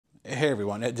Hey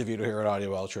everyone, Ed DeVito here at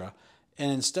Audio Ultra.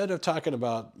 And instead of talking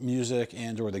about music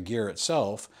and or the gear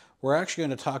itself, we're actually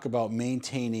going to talk about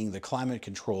maintaining the climate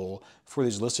control for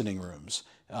these listening rooms.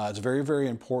 It's very, very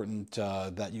important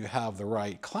that you have the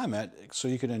right climate so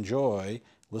you can enjoy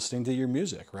listening to your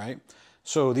music, right?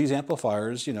 So these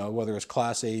amplifiers, whether it's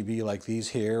Class A, B like these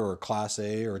here, or Class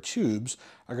A or tubes,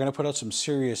 are going to put out some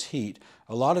serious heat.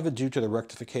 A lot of it due to the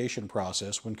rectification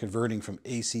process when converting from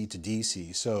AC to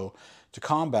DC. So to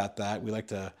combat that, we like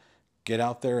to get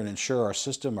out there and ensure our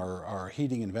system, our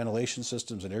heating and ventilation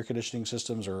systems and air conditioning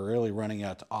systems are really running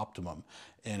at optimum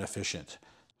and efficient.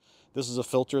 This is a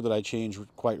filter that I change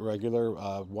quite regular,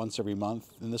 once every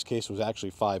month. In this case, it was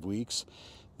actually 5 weeks.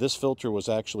 This filter was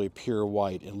actually pure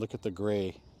white, and look at the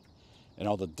gray and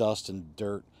all the dust and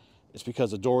dirt. It's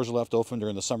because the doors are left open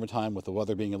during the summertime with the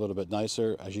weather being a little bit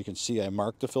nicer. As you can see, I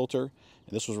marked the filter, and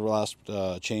this was last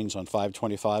changed on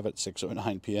 5/25 at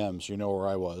 6:09 p.m., so you know where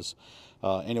I was.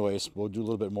 Anyways, we'll do a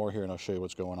little bit more here and I'll show you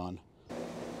what's going on.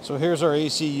 So here's our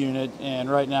AC unit,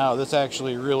 and right now this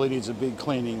actually really needs a big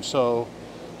cleaning. So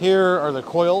here are the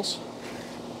coils,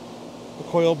 the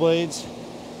coil blades,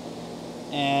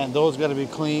 and those got to be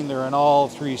cleaned. They're on all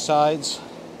three sides.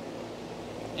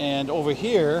 And over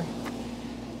here,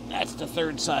 that's the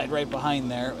third side right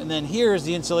behind there. And then here's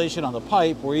the insulation on the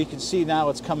pipe where you can see now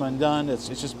it's come undone. It's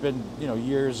just been,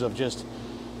 years of just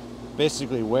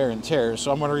basically wear and tear.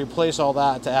 So I'm going to replace all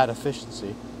that to add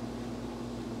efficiency.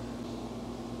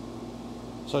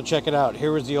 So check it out.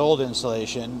 Here was the old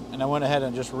insulation, and I went ahead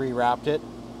and just rewrapped it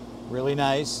really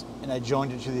nice, and I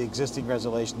joined it to the existing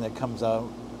insulation that comes out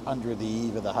under the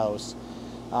eave of the house.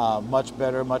 Much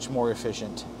better, much more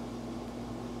efficient.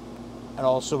 And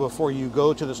also, before you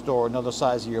go to the store, know the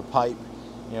size of your pipe.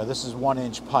 This is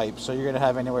 1-inch pipe, so you're going to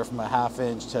have anywhere from a 1/2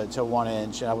 inch to 1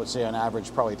 inch. I would say on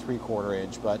average probably 3/4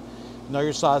 inch, but know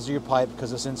your size of your pipe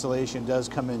because this insulation does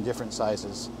come in different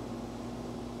sizes.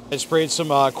 I sprayed some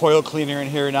coil cleaner in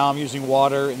here. Now I'm using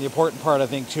water, and the important part I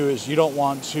think too is you don't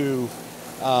want to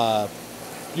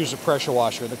use a pressure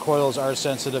washer. The coils are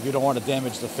sensitive. You don't want to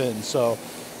damage the fins. So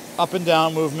up and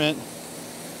down movement,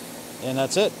 and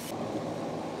that's it.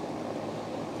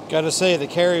 Got to say, the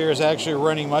carrier is actually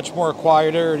running much more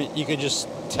quieter. You can just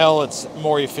tell it's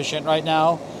more efficient right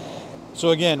now.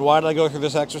 So again, why did I go through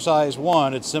this exercise?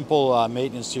 One, it's simple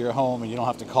maintenance to your home, and you don't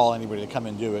have to call anybody to come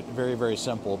and do it. Very, very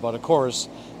simple. But of course,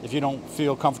 if you don't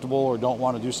feel comfortable or don't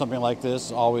want to do something like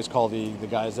this, always call the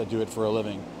guys that do it for a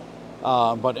living.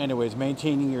 But anyways,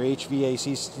 maintaining your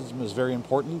HVAC system is very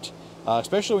important,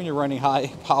 especially when you're running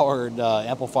high-powered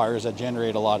amplifiers that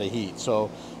generate a lot of heat.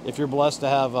 So if you're blessed to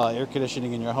have air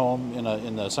conditioning in your home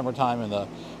in the summertime in the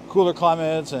cooler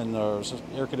climates and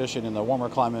air conditioning in the warmer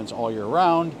climates all year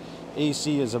round,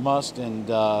 AC is a must, and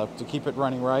to keep it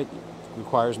running right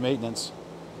requires maintenance.